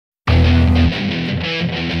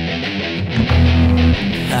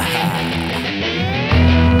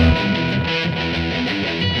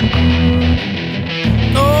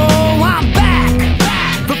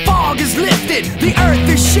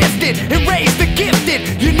gifted.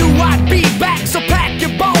 You knew I'd be back, so pack your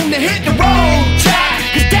bone and hit the road, Jack.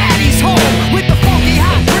 Cause Daddy's home with the funky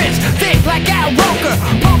hot grits, thick like Al Roker,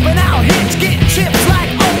 pumping out hits, getting chips like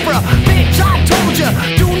Oprah. Bitch, I told ya,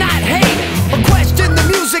 do not hate or question the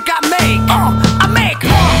music I make. I make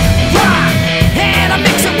hard rock, and I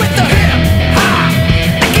mix it with the hip hop.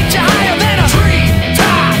 I get you higher than a tree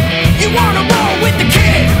top. You wanna roll with the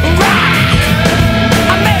kid rock?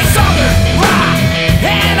 I make southern rock,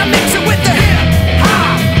 and I mix it with the hip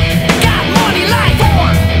hop. Got money like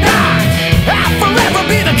Fort Knox. I'll forever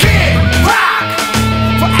be the kid rock,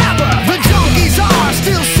 forever. The junkies are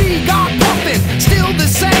still cigar puffin', still the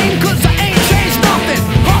same, cause I ain't changed nothing.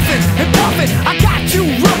 Huffin' and puffin', I got you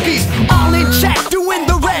rookies all in check, doing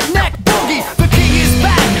the redneck boogie. The king is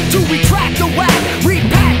back to retract the whack,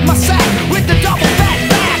 repack my sack with the double fat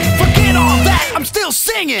back. Forget all that, I'm still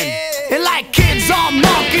singing, and like kids on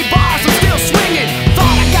monkey bars, I'm still swinging.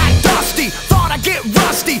 Thought I got dusty, thought I'd get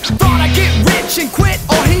rusty, thought I'd get rich and quit,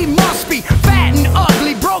 or he must be fat and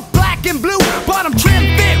ugly, broke, black and blue. But I'm trim,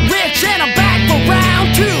 fit, rich, and I'm back for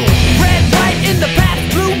round two. Red, white in the path,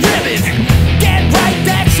 blue ribbon. Get right,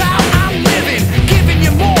 that's how I'm living. Giving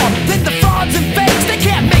you more than the frauds and fakes. They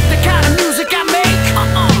can't make the kind of music I make.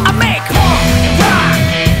 I make hard rock,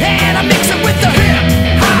 and I mix it with the hip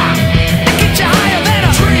hop. I get you higher than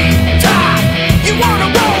a tree top. You wanna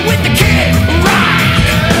roll with the kid rock?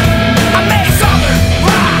 I make southern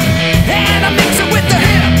rock, and I mix it with the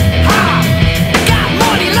hip hop. Got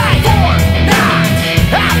money like Fort Knox.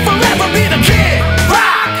 I'll forever be the kid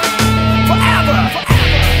rock, forever.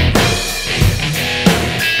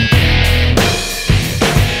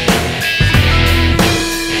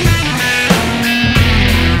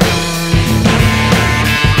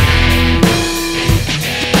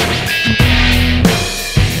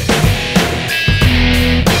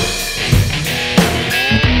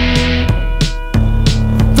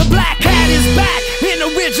 The black cat is back in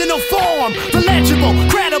original form. The legible,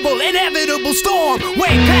 credible, inevitable storm.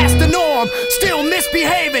 Way past the norm, still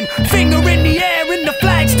misbehaving. Finger in the air and the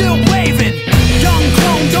flag still waving. Young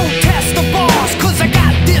clone, don't test the boss, cause I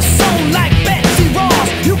got this zone like Betsy Ross.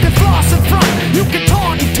 You can floss in front, you can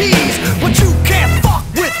taunt and tease, but you can't fuck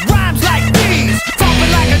with rhymes like these.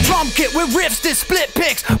 Thumping like a drum kit with riffs that split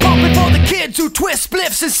picks. Bumping for the kids who twist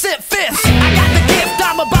spliffs and sit fists. I got the gift,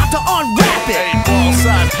 I'm about to unwrap it. 8 ball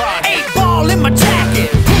side pocket. 8 ball in my jacket.